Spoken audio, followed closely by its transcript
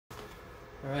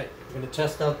Alright, we're going to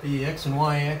test out the X and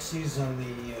Y axes on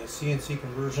the CNC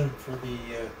conversion for the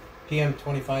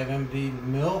PM-25MV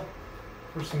mill.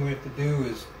 First thing we have to do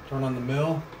is turn on the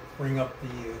mill, bring up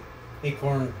the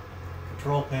acorn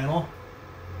control panel.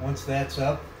 Once that's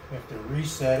up, we have to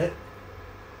reset it.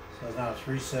 So now it's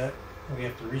reset. We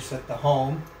have to reset the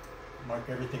home, mark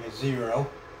everything as 0.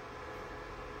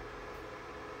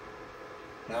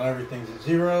 Now everything's at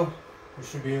 0. We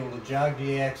should be able to jog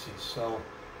the axes. So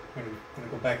I'm going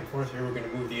to go back and forth here. We're going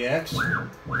to move the X. So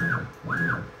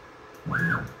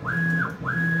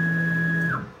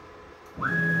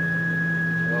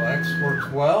X works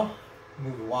well.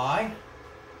 Move the Y.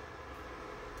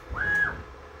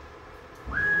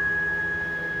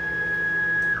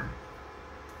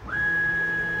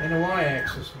 And the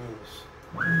Y-axis moves.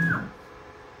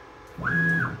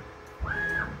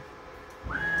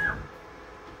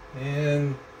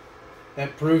 And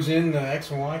that proves in the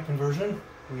X and Y conversion.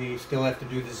 We still have to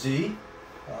do the Z,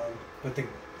 but to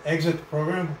exit the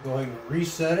program, go ahead and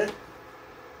reset it.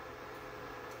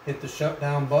 Hit the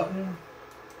shutdown button,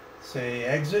 say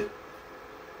exit.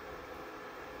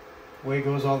 Away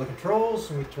goes all the controls,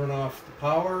 and we turn off the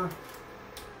power.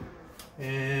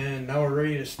 And now we're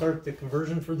ready to start the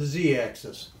conversion for the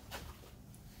Z-axis.